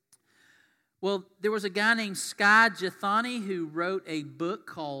Well, there was a guy named Skye Jethani who wrote a book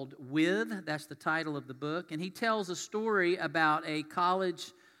called With. That's the title of the book. And he tells a story about a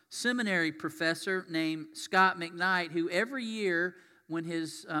college seminary professor named Scott McKnight who every year when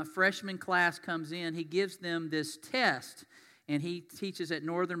his freshman class comes in, he gives them this test. And he teaches at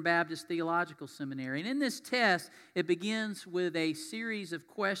Northern Baptist Theological Seminary. And in this test, it begins with a series of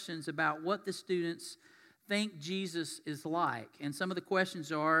questions about what the students think Jesus is like. And some of the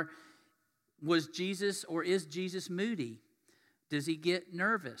questions are, was Jesus or is Jesus moody? Does he get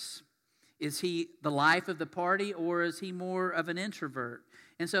nervous? Is he the life of the party or is he more of an introvert?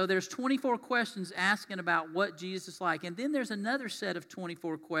 And so there's 24 questions asking about what Jesus is like. And then there's another set of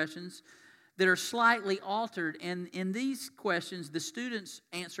 24 questions that are slightly altered. And in these questions, the students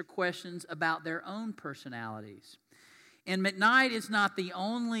answer questions about their own personalities. And McKnight is not the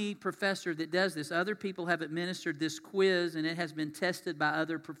only professor that does this. Other people have administered this quiz, and it has been tested by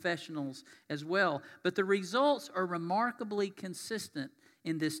other professionals as well. But the results are remarkably consistent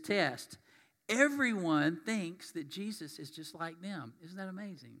in this test. Everyone thinks that Jesus is just like them. Isn't that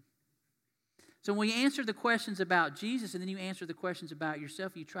amazing? So when you answer the questions about Jesus and then you answer the questions about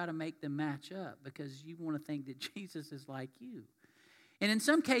yourself, you try to make them match up because you want to think that Jesus is like you. And in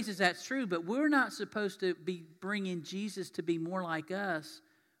some cases that's true, but we're not supposed to be bringing Jesus to be more like us.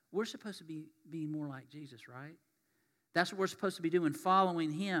 We're supposed to be more like Jesus, right? That's what we're supposed to be doing,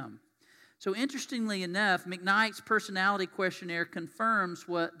 following him. So interestingly enough, McKnight's personality questionnaire confirms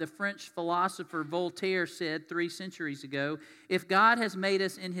what the French philosopher Voltaire said 3 centuries ago. If God has made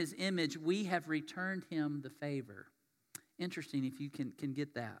us in his image, we have returned him the favor. Interesting if you can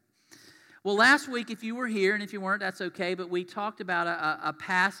get that. Well, last week, if you were here, and if you weren't, that's okay, but we talked about a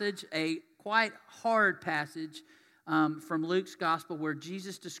passage, a quite hard passage from Luke's gospel where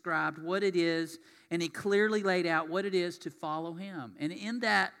Jesus described what it is, and he clearly laid out what it is to follow him. And in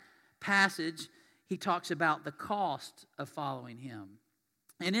that passage, he talks about the cost of following him.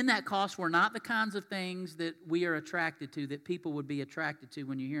 And in that cost were not the kinds of things that we are attracted to, that people would be attracted to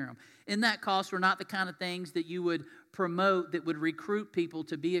when you hear them. In that cost were not the kind of things that you would promote that would recruit people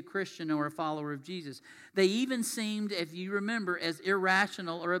to be a Christian or a follower of Jesus. They even seemed, if you remember, as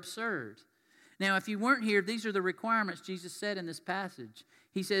irrational or absurd. Now, if you weren't here, these are the requirements Jesus said in this passage.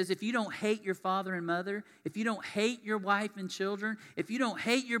 He says, if you don't hate your father and mother, if you don't hate your wife and children, if you don't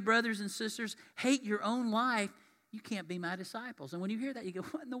hate your brothers and sisters, hate your own life, you can't be my disciples. And when you hear that, you go,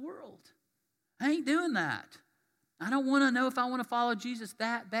 what in the world? I ain't doing that. I don't want to know if I want to follow Jesus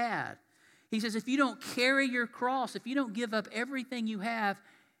that bad. He says, if you don't carry your cross, if you don't give up everything you have,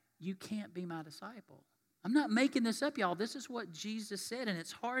 you can't be my disciple. I'm not making this up, y'all. This is what Jesus said, and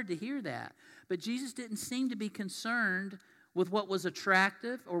it's hard to hear that. But Jesus didn't seem to be concerned with what was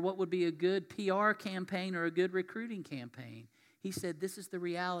attractive or what would be a good PR campaign or a good recruiting campaign. He said, this is the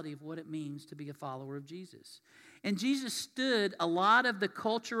reality of what it means to be a follower of Jesus. And Jesus stood a lot of the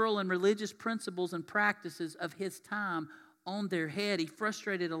cultural and religious principles and practices of his time on their head. He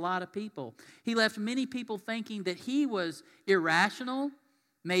frustrated a lot of people. He left many people thinking that he was irrational,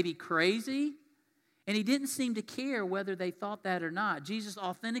 maybe crazy, and he didn't seem to care whether they thought that or not. Jesus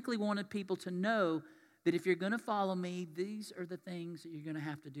authentically wanted people to know that if you're going to follow me, these are the things that you're going to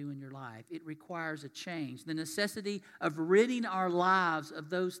have to do in your life. It requires a change. The necessity of ridding our lives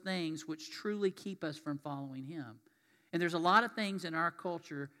of those things which truly keep us from following him. And there's a lot of things in our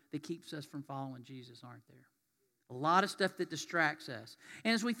culture that keeps us from following Jesus, aren't there? A lot of stuff that distracts us.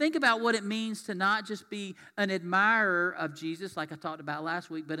 And as we think about what it means to not just be an admirer of Jesus, like I talked about last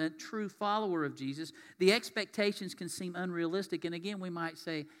week, but a true follower of Jesus, the expectations can seem unrealistic. And again, we might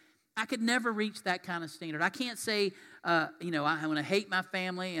say, I could never reach that kind of standard. I can't say, I'm going to hate my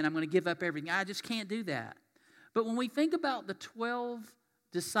family and I'm going to give up everything. I just can't do that. But when we think about the 12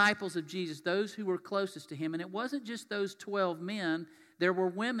 disciples of Jesus, those who were closest to him, and it wasn't just those 12 men, there were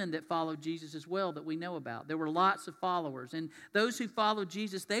women that followed Jesus as well that we know about. There were lots of followers. And those who followed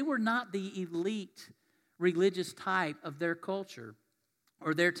Jesus, they were not the elite religious type of their culture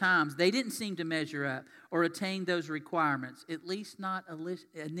or their times. They didn't seem to measure up or attain those requirements, at least not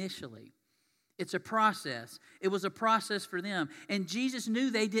initially. It's a process. It was a process for them. And Jesus knew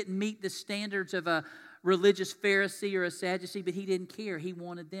they didn't meet the standards of a religious Pharisee or a Sadducee, but he didn't care. He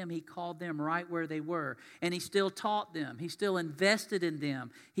wanted them. He called them right where they were. And he still taught them. He still invested in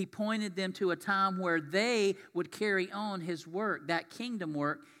them. He pointed them to a time where they would carry on his work, that kingdom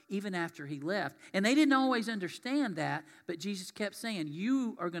work, even after he left. And they didn't always understand that, but Jesus kept saying,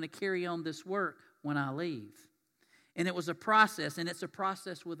 you are going to carry on this work when I leave. And it was a process, and it's a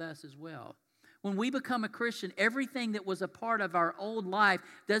process with us as well. When we become a Christian, everything that was a part of our old life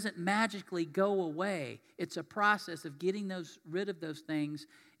doesn't magically go away. It's a process of getting rid of those things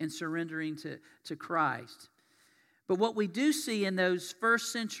and surrendering to Christ. But what we do see in those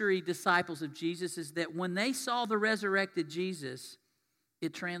first century disciples of Jesus is that when they saw the resurrected Jesus,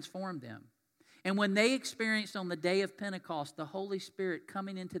 it transformed them. And when they experienced on the day of Pentecost the Holy Spirit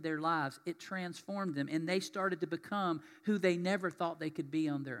coming into their lives, it transformed them. And they started to become who they never thought they could be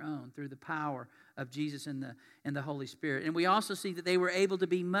on their own through the power of Jesus and the Holy Spirit. And we also see that they were able to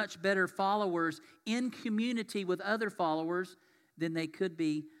be much better followers in community with other followers than they could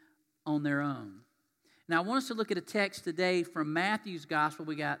be on their own. Now, I want us to look at a text today from Matthew's Gospel.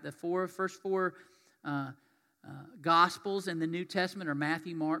 We got the first four Gospels in the New Testament are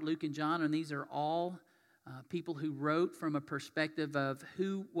Matthew, Mark, Luke, and John, and these are all people who wrote from a perspective of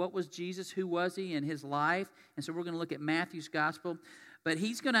what was Jesus, who was he, and his life. And so we're going to look at Matthew's Gospel. But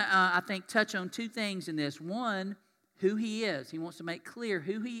he's going to, I think, touch on two things in this. One, who he is. He wants to make clear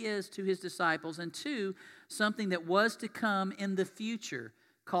who he is to his disciples. And two, something that was to come in the future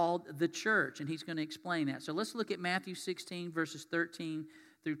called the church. And he's going to explain that. So let's look at Matthew 16, verses 13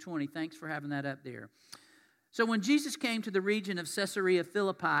 through 20. Thanks for having that up there. So when Jesus came to the region of Caesarea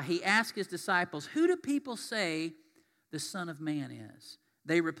Philippi, he asked his disciples, "Who do people say the Son of Man is?"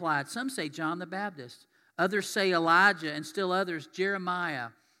 They replied, "Some say John the Baptist, others say Elijah, and still others Jeremiah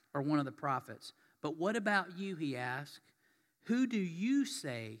or one of the prophets. But what about you?" he asked. "Who do you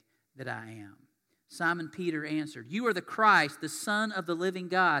say that I am?" Simon Peter answered, "You are the Christ, the Son of the living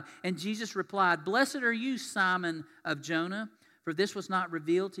God." And Jesus replied, "Blessed are you, Simon of Jonah, for this was not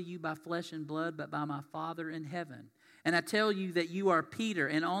revealed to you by flesh and blood, but by my Father in heaven. And I tell you that you are Peter,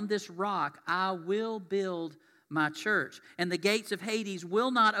 and on this rock I will build my church, and the gates of Hades will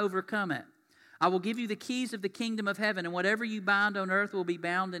not overcome it. I will give you the keys of the kingdom of heaven, and whatever you bind on earth will be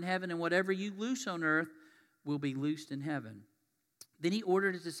bound in heaven, and whatever you loose on earth will be loosed in heaven." Then he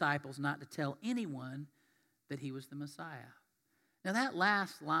ordered his disciples not to tell anyone that he was the Messiah. Now that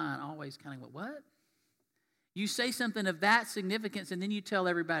last line always kind of went, what? You say something of that significance and then you tell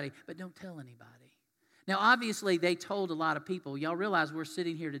everybody, but don't tell anybody. Now obviously they told a lot of people. Y'all realize we're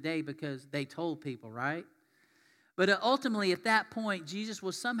sitting here today because they told people, right? But ultimately at that point, Jesus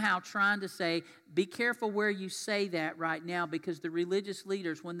was somehow trying to say, be careful where you say that right now, because the religious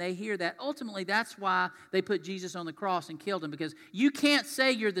leaders, when they hear that, ultimately that's why they put Jesus on the cross and killed him, because you can't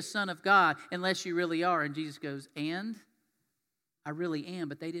say you're the Son of God unless you really are. And Jesus goes, and I really am,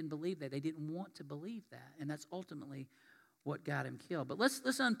 but they didn't believe that. They didn't want to believe that, and that's ultimately what got him killed. But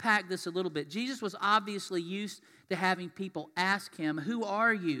let's unpack this a little bit. Jesus was obviously used to having people ask him, "Who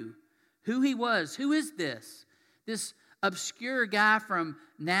are you?" Who he was. Who is this? This obscure guy from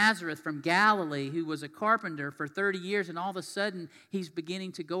Nazareth, from Galilee, who was a carpenter for 30 years, and all of a sudden he's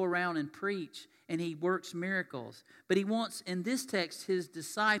beginning to go around and preach, and he works miracles. But he wants, in this text, his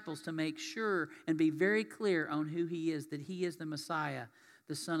disciples to make sure and be very clear on who he is, that he is the Messiah,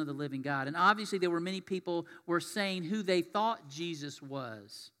 the Son of the living God. And obviously there were many people were saying who they thought Jesus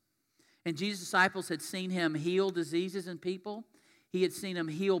was. And Jesus' disciples had seen him heal diseases in people. He had seen him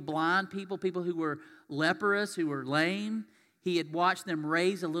heal blind people, people who were leprous, who were lame. He had watched them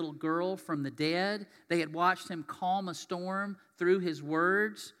raise a little girl from the dead. They had watched him calm a storm through his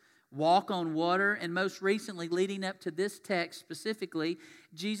words, walk on water. And most recently, leading up to this text specifically,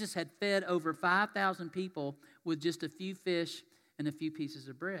 Jesus had fed over 5,000 people with just a few fish and a few pieces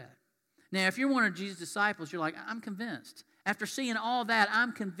of bread. Now, if you're one of Jesus' disciples, you're like, I'm convinced. After seeing all that,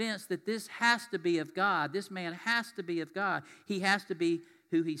 I'm convinced that this has to be of God. This man has to be of God. He has to be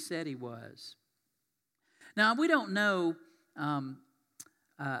who he said he was. Now, we don't know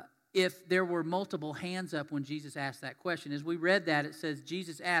if there were multiple hands up when Jesus asked that question. As we read that, it says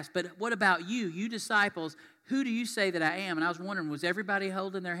Jesus asked, "But what about you, you disciples? Who do you say that I am?" And I was wondering, was everybody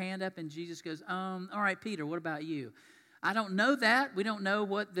holding their hand up? And Jesus goes, all right, Peter, what about you? I don't know that. We don't know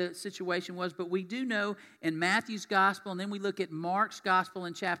what the situation was, but we do know in Matthew's gospel, and then we look at Mark's gospel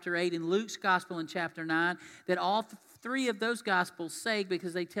in chapter 8 and Luke's gospel in chapter 9, that all three of those gospels say,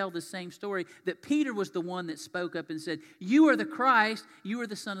 because they tell the same story, that Peter was the one that spoke up and said, "You are the Christ, you are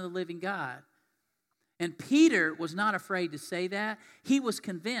the Son of the living God." And Peter was not afraid to say that. He was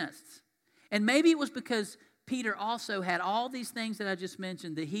convinced. And maybe it was because Peter also had all these things that I just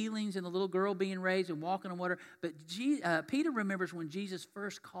mentioned, the healings and the little girl being raised and walking on water. But Peter remembers when Jesus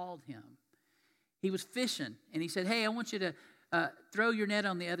first called him. He was fishing, and he said, "Hey, I want you to throw your net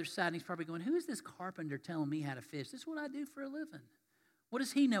on the other side." And he's probably going, "Who is this carpenter telling me how to fish? This is what I do for a living. What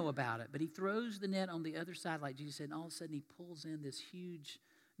does he know about it?" But he throws the net on the other side like Jesus said, and all of a sudden he pulls in this huge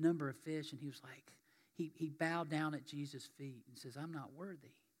number of fish, and he was like, he bowed down at Jesus' feet and says, "I'm not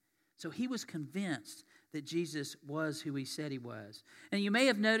worthy." So he was convinced that Jesus was who he said he was. And you may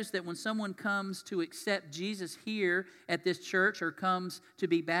have noticed that when someone comes to accept Jesus here at this church, or comes to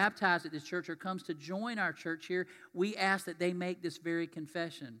be baptized at this church, or comes to join our church here, we ask that they make this very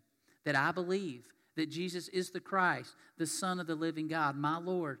confession, that I believe that Jesus is the Christ, the Son of the living God, my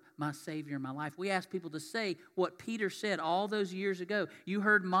Lord, my Savior, my life. We ask people to say what Peter said all those years ago. You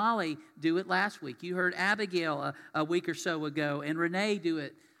heard Molly do it last week. You heard Abigail a week or so ago, and Renee do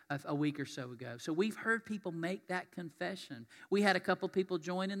it a week or so ago. So we've heard people make that confession. We had a couple people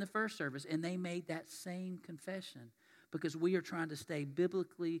join in the first service, and they made that same confession, because we are trying to stay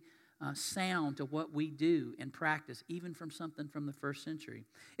biblically sound to what we do and practice, even from something from the first century.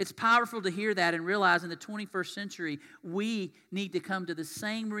 It's powerful to hear that and realize in the 21st century, we need to come to the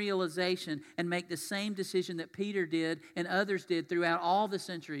same realization and make the same decision that Peter did and others did throughout all the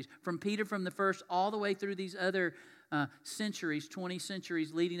centuries, from Peter from the first all the way through these other centuries, 20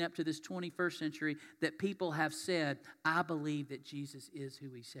 centuries leading up to this 21st century, that people have said, I believe that Jesus is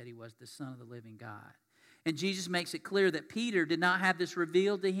who he said he was, the Son of the living God. And Jesus makes it clear that Peter did not have this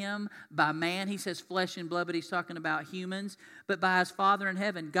revealed to him by man. He says flesh and blood, but he's talking about humans, but by his Father in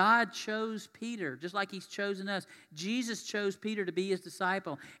heaven. God chose Peter, just like he's chosen us. Jesus chose Peter to be his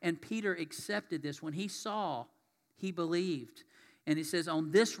disciple, and Peter accepted this. When he saw, he believed. And he says,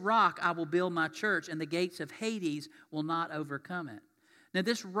 on this rock I will build my church, and the gates of Hades will not overcome it. Now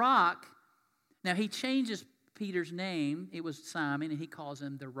this rock, now he changes Peter's name. It was Simon, and he calls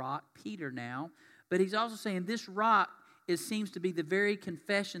him the rock Peter now. But he's also saying this rock seems to be the very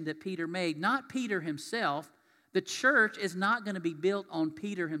confession that Peter made. Not Peter himself. The church is not going to be built on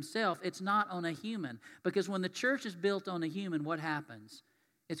Peter himself. It's not on a human. Because when the church is built on a human, what happens?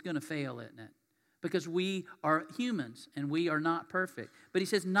 It's going to fail, isn't it? Because we are humans and we are not perfect. But he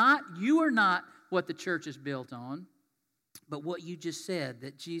says, you are not what the church is built on, but what you just said,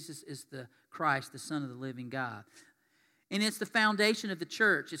 that Jesus is the Christ, the Son of the living God. And it's the foundation of the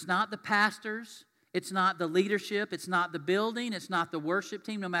church. It's not the pastors. It's not the leadership. It's not the building. It's not the worship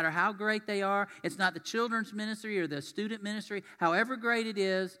team, no matter how great they are. It's not the children's ministry or the student ministry, however great it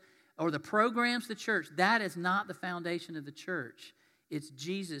is, or the programs of the church. That is not the foundation of the church. It's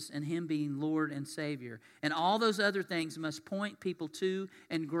Jesus and him being Lord and Savior. And all those other things must point people to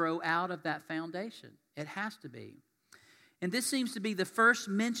and grow out of that foundation. It has to be. And this seems to be the first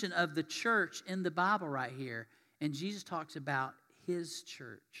mention of the church in the Bible right here. And Jesus talks about his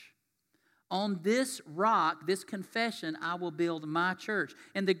church. On this rock, this confession, I will build my church.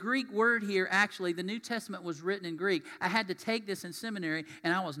 And the Greek word here, actually, the New Testament was written in Greek. I had to take this in seminary,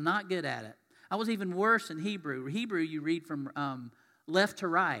 and I was not good at it. I was even worse in Hebrew. Hebrew, you read from left to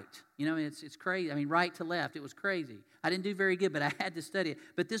right. You know, it's crazy. I mean, right to left. It was crazy. I didn't do very good, but I had to study it.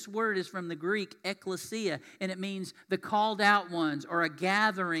 But this word is from the Greek ekklesia, and it means the called out ones, or a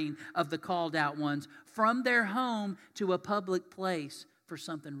gathering of the called out ones from their home to a public place for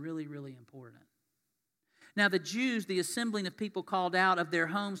something really, really important. Now, the Jews, the assembling of people called out of their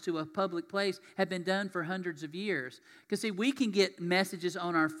homes to a public place, had been done for hundreds of years. Because, see, we can get messages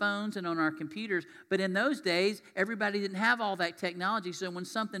on our phones and on our computers, but in those days, everybody didn't have all that technology. So when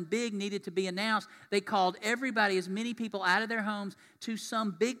something big needed to be announced, they called everybody, as many people out of their homes, to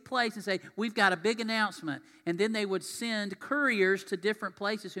some big place and say, we've got a big announcement. And then they would send couriers to different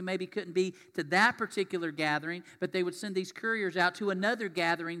places who maybe couldn't be to that particular gathering, but they would send these couriers out to another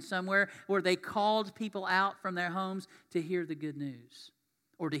gathering somewhere where they called people out from their homes to hear the good news,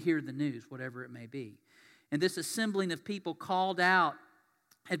 or to hear the news, whatever it may be. And this assembling of people called out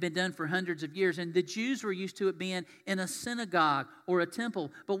had been done for hundreds of years, and the Jews were used to it being in a synagogue or a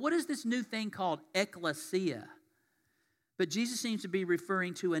temple. But what is this new thing called ekklesia? But Jesus seems to be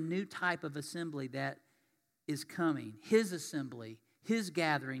referring to a new type of assembly that is coming, his assembly, his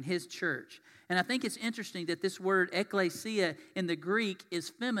gathering, his church. And I think it's interesting that this word ekklesia in the Greek is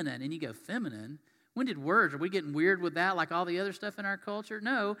feminine. And you go, feminine? When did words? Are we getting weird with that like all the other stuff in our culture?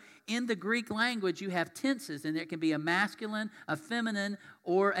 No. In the Greek language, you have tenses, and there can be a masculine, a feminine,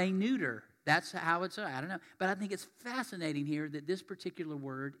 or a neuter. That's how it's, I don't know. But I think it's fascinating here that this particular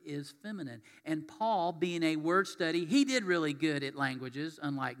word is feminine. And Paul, being a word study, he did really good at languages,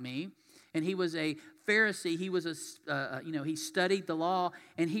 unlike me. And he was a Pharisee. He was he studied the law,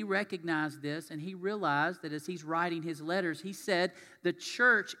 and he recognized this, and he realized that as he's writing his letters, he said the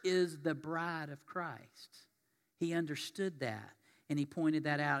church is the bride of Christ. He understood that, and he pointed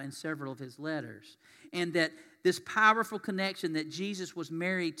that out in several of his letters. And that this powerful connection that Jesus was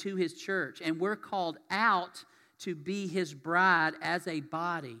married to his church, and we're called out to be his bride as a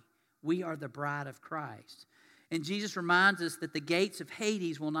body. We are the bride of Christ. And Jesus reminds us that the gates of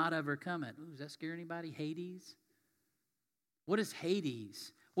Hades will not overcome it. Ooh, does that scare anybody? Hades? What is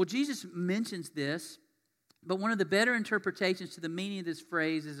Hades? Well, Jesus mentions this, but one of the better interpretations to the meaning of this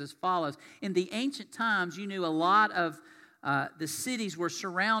phrase is as follows. In the ancient times, you knew a lot of the cities were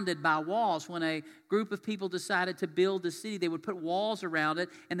surrounded by walls. When a group of people decided to build a city, they would put walls around it,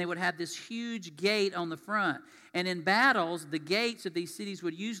 and they would have this huge gate on the front. And in battles, the gates of these cities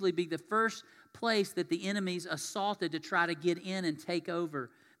would usually be the first place that the enemies assaulted to try to get in and take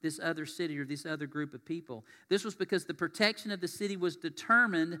over this other city or this other group of people. This was because the protection of the city was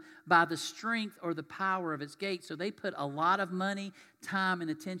determined by the strength or the power of its gate. So they put a lot of money, time, and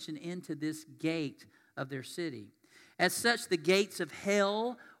attention into this gate of their city. As such, the gates of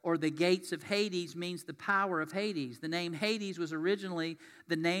hell or the gates of Hades means the power of Hades. The name Hades was originally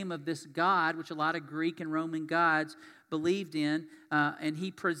the name of this god, which a lot of Greek and Roman gods believed in, and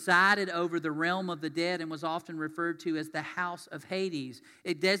he presided over the realm of the dead and was often referred to as the house of Hades.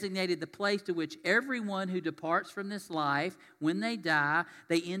 It designated the place to which everyone who departs from this life, when they die,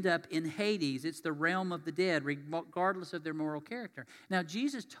 they end up in Hades. It's the realm of the dead, regardless of their moral character. Now,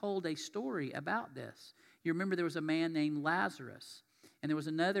 Jesus told a story about this. You remember there was a man named Lazarus, and there was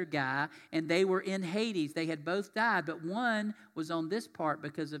another guy, and they were in Hades. They had both died, but one was on this part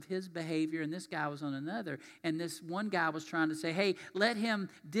because of his behavior, and this guy was on another. And this one guy was trying to say, hey, let him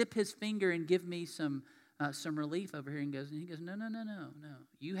dip his finger and give me some relief over here. And he goes, no.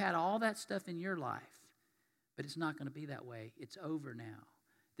 You had all that stuff in your life, but it's not going to be that way. It's over now.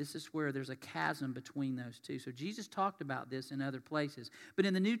 This is where there's a chasm between those two. So Jesus talked about this in other places. But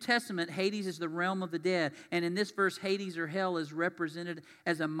in the New Testament, Hades is the realm of the dead. And in this verse, Hades or hell is represented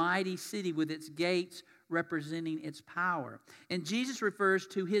as a mighty city with its gates representing its power. And Jesus refers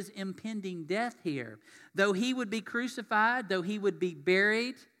to his impending death here. Though he would be crucified, though he would be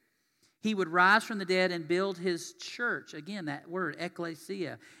buried, he would rise from the dead and build his church. Again, that word,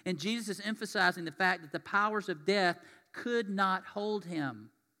 ecclesia. And Jesus is emphasizing the fact that the powers of death could not hold him.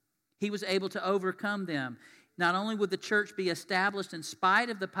 He was able to overcome them. Not only would the church be established in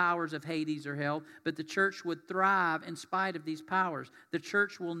spite of the powers of Hades or hell, but the church would thrive in spite of these powers. The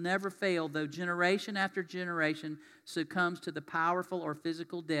church will never fail, though generation after generation succumbs to the powerful or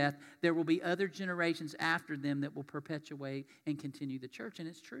physical death. There will be other generations after them that will perpetuate and continue the church, and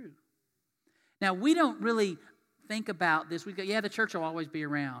it's true. Now, we don't really think about this. We go, yeah, the church will always be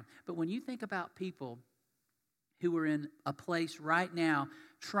around. But when you think about people who are in a place right now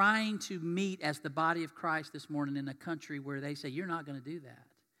trying to meet as the body of Christ this morning in a country where they say, you're not going to do that.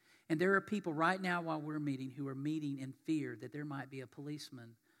 And there are people right now while we're meeting who are meeting in fear that there might be a policeman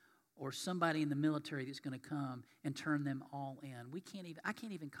or somebody in the military that's going to come and turn them all in. I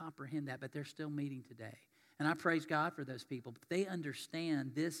can't even comprehend that, but they're still meeting today. And I praise God for those people. But they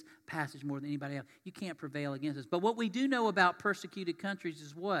understand this passage more than anybody else. You can't prevail against us. But what we do know about persecuted countries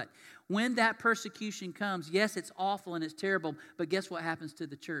is what? When that persecution comes, yes, it's awful and it's terrible, but guess what happens to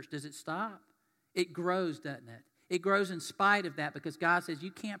the church? Does it stop? It grows, doesn't it? It grows in spite of that because God says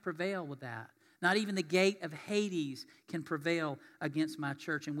you can't prevail with that. Not even the gate of Hades can prevail against my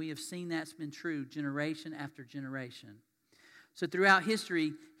church. And we have seen that's been true generation after generation. So throughout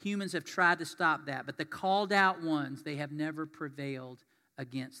history, humans have tried to stop that, but the called out ones, they have never prevailed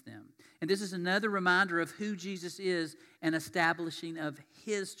against them. And this is another reminder of who Jesus is and establishing of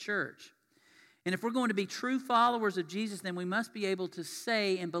his church. And if we're going to be true followers of Jesus, then we must be able to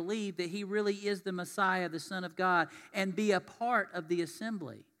say and believe that he really is the Messiah, the Son of God, and be a part of the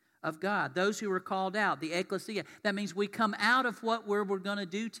assembly of God, those who are called out, the ecclesia. That means we come out of what we're going to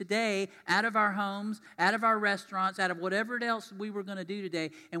do today, out of our homes, out of our restaurants, out of whatever else we were going to do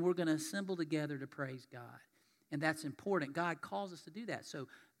today, and we're going to assemble together to praise God. And that's important. God calls us to do that. So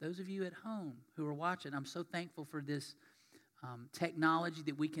those of you at home who are watching, I'm so thankful for this technology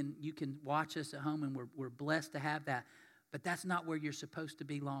that you can watch us at home, and we're blessed to have that. But that's not where you're supposed to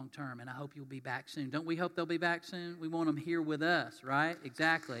be long term, and I hope you'll be back soon. Don't we hope they'll be back soon? We want them here with us, right?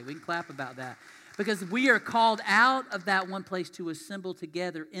 Exactly. We can clap about that. Because we are called out of that one place to assemble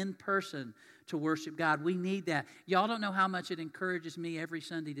together in person to worship God. We need that. Y'all don't know how much it encourages me every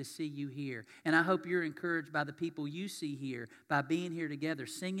Sunday to see you here. And I hope you're encouraged by the people you see here, by being here together,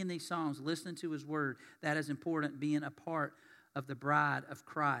 singing these songs, listening to his word. That is important, being a part of the bride of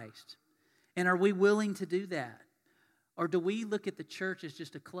Christ. And are we willing to do that? Or do we look at the church as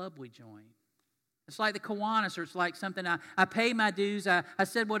just a club we join? It's like the Kiwanis, or it's like something I pay my dues, I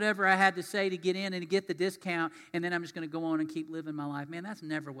said whatever I had to say to get in and to get the discount, and then I'm just going to go on and keep living my life. Man, that's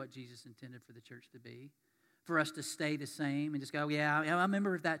never what Jesus intended for the church to be. For us to stay the same and just go, yeah, I'm a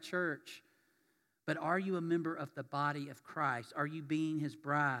member of that church. But are you a member of the body of Christ? Are you being his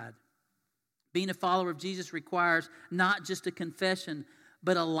bride? Being a follower of Jesus requires not just a confession,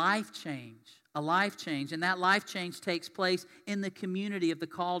 but a life change. A life change. And that life change takes place in the community of the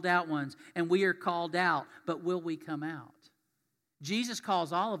called out ones. And we are called out, but will we come out? Jesus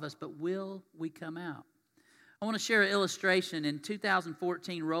calls all of us, but will we come out? I want to share an illustration. In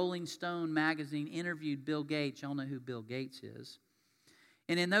 2014, Rolling Stone magazine interviewed Bill Gates. Y'all know who Bill Gates is.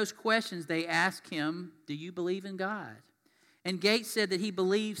 And in those questions, they asked him, do you believe in God? And Gates said that he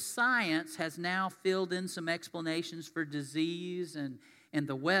believes science has now filled in some explanations for disease and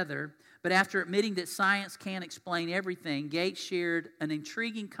the weather. But after admitting that science can't explain everything, Gates shared an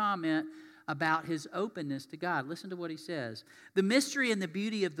intriguing comment about his openness to God. Listen to what he says. The mystery and the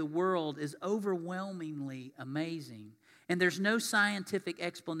beauty of the world is overwhelmingly amazing, and there's no scientific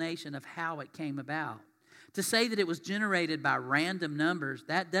explanation of how it came about. To say that it was generated by random numbers,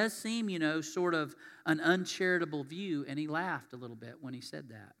 that does seem, sort of an uncharitable view, and he laughed a little bit when he said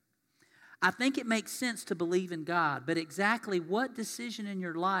that. I think it makes sense to believe in God, but exactly what decision in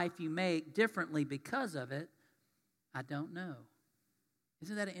your life you make differently because of it, I don't know.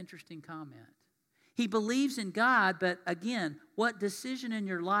 Isn't that an interesting comment? He believes in God, but again, what decision in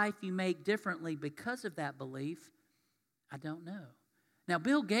your life you make differently because of that belief, I don't know. Now,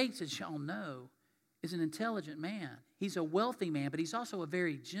 Bill Gates, as y'all know, is an intelligent man. He's a wealthy man, but he's also a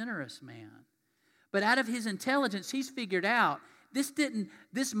very generous man. But out of his intelligence, he's figured out this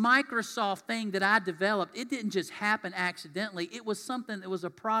Microsoft thing that I developed, it didn't just happen accidentally. It was something that was a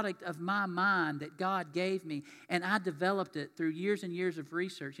product of my mind that God gave me, and I developed it through years and years of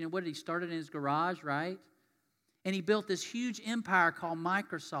research. What did he start in his garage, right? And he built this huge empire called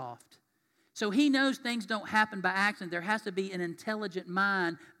Microsoft. So he knows things don't happen by accident. There has to be an intelligent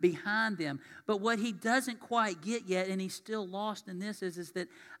mind behind them. But what he doesn't quite get yet, and he's still lost in this, is that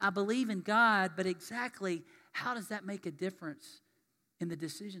I believe in God, but exactly how does that make a difference in the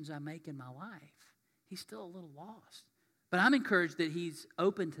decisions I make in my life? He's still a little lost. But I'm encouraged that he's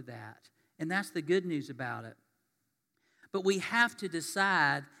open to that, and that's the good news about it. But we have to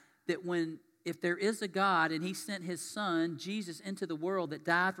decide that if there is a God and he sent his son, Jesus, into the world that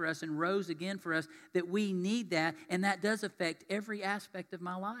died for us and rose again for us, that we need that, and that does affect every aspect of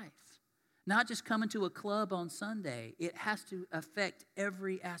my life. Not just coming to a club on Sunday. It has to affect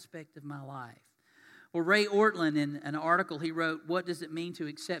every aspect of my life. Well, Ray Ortlund, in an article he wrote, What Does It Mean to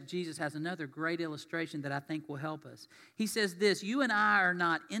Accept Jesus?, has another great illustration that I think will help us. He says this, you and I are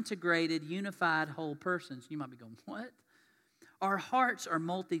not integrated, unified, whole persons. You might be going, what? Our hearts are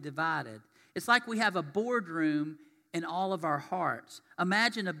multi-divided. It's like we have a boardroom in all of our hearts.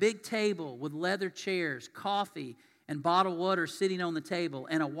 Imagine a big table with leather chairs, coffee, and bottled water sitting on the table,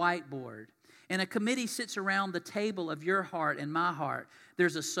 and a whiteboard. And a committee sits around the table of your heart and my heart.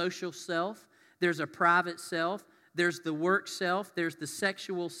 There's a social self. There's a private self. There's the work self. There's the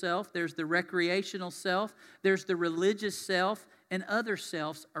sexual self. There's the recreational self. There's the religious self and other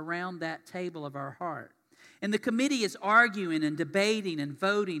selves around that table of our heart. And the committee is arguing and debating and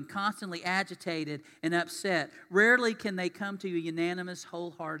voting, constantly agitated and upset. Rarely can they come to a unanimous,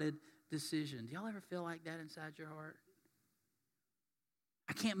 wholehearted decision. Do y'all ever feel like that inside your heart?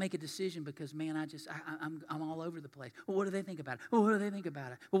 I can't make a decision because, man, I'm all over the place. Well, what do they think about it? Well, what do they think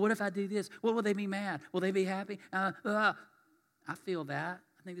about it? Well, what if I do this? Well, will they be mad? Will they be happy? I feel that.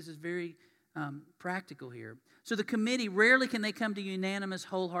 I think this is very practical here. So the committee, rarely can they come to unanimous,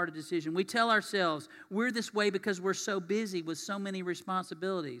 wholehearted decision. We tell ourselves we're this way because we're so busy with so many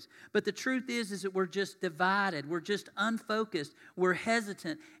responsibilities. But the truth is that we're just divided. We're just unfocused. We're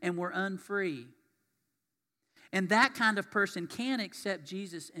hesitant, and we're unfree. And that kind of person can accept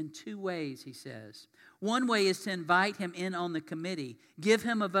Jesus in two ways, he says. One way is to invite him in on the committee, give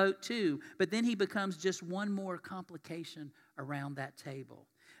him a vote too, but then he becomes just one more complication around that table.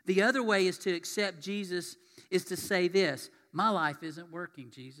 The other way is to accept Jesus is to say this, my life isn't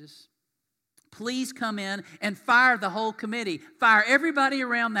working, Jesus. Please come in and fire the whole committee. Fire everybody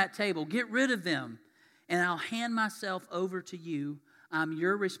around that table. Get rid of them. And I'll hand myself over to you. I'm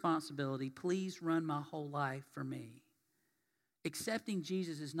your responsibility. Please run my whole life for me. Accepting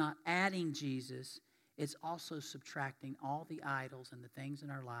Jesus is not adding Jesus. It's also subtracting all the idols and the things in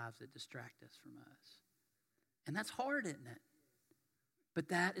our lives that distract us from us. And that's hard, isn't it? But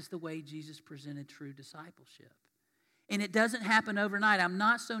that is the way Jesus presented true discipleship. And it doesn't happen overnight. I'm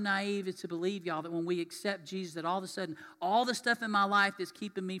not so naive as to believe, y'all, that when we accept Jesus, that all of a sudden, all the stuff in my life that's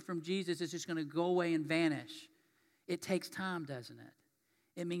keeping me from Jesus is just going to go away and vanish. It takes time, doesn't it?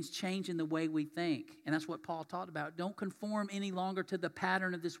 It means changing the way we think. And that's what Paul taught about. Don't conform any longer to the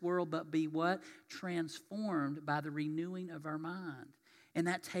pattern of this world, but be what? Transformed by the renewing of our mind. And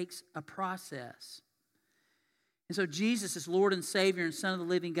that takes a process. And so Jesus as Lord and Savior and Son of the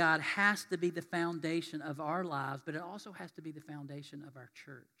living God has to be the foundation of our lives, but it also has to be the foundation of our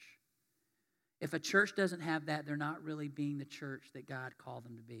church. If a church doesn't have that, they're not really being the church that God called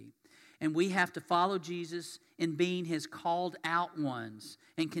them to be. And we have to follow Jesus in being His called out ones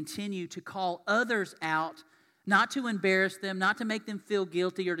and continue to call others out, not to embarrass them, not to make them feel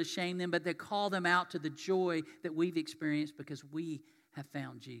guilty or to shame them, but to call them out to the joy that we've experienced because we have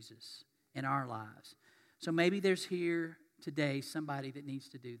found Jesus in our lives. So maybe there's here today somebody that needs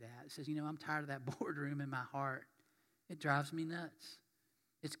to do that. It says, I'm tired of that boardroom in my heart. It drives me nuts.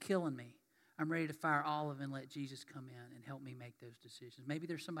 It's killing me. I'm ready to fire all of it and let Jesus come in and help me make those decisions. Maybe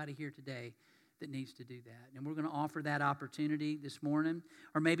there's somebody here today that needs to do that. And we're going to offer that opportunity this morning.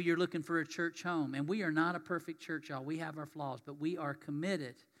 Or maybe you're looking for a church home. And we are not a perfect church, y'all. We have our flaws, but we are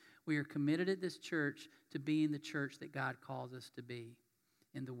committed. We are committed at this church to being the church that God calls us to be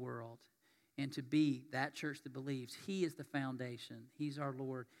in the world. And to be that church that believes He is the foundation. He's our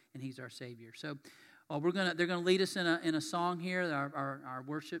Lord and He's our Savior. So they're going to lead us in a song here, our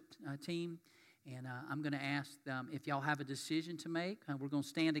worship team. And I'm going to ask if y'all have a decision to make. We're going to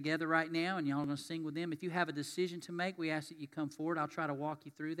stand together right now, and y'all are going to sing with them. If you have a decision to make, we ask that you come forward. I'll try to walk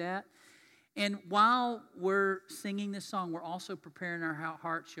you through that. And while we're singing this song, we're also preparing our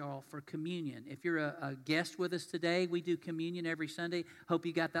hearts, y'all, for communion. If you're a guest with us today, we do communion every Sunday. Hope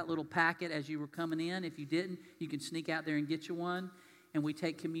you got that little packet as you were coming in. If you didn't, you can sneak out there and get you one. And we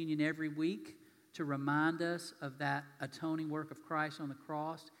take communion every week to remind us of that atoning work of Christ on the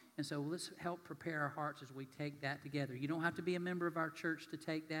cross. And so let's help prepare our hearts as we take that together. You don't have to be a member of our church to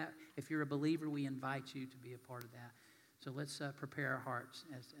take that. If you're a believer, we invite you to be a part of that. So let's prepare our hearts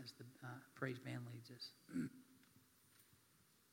as the praise band leads us.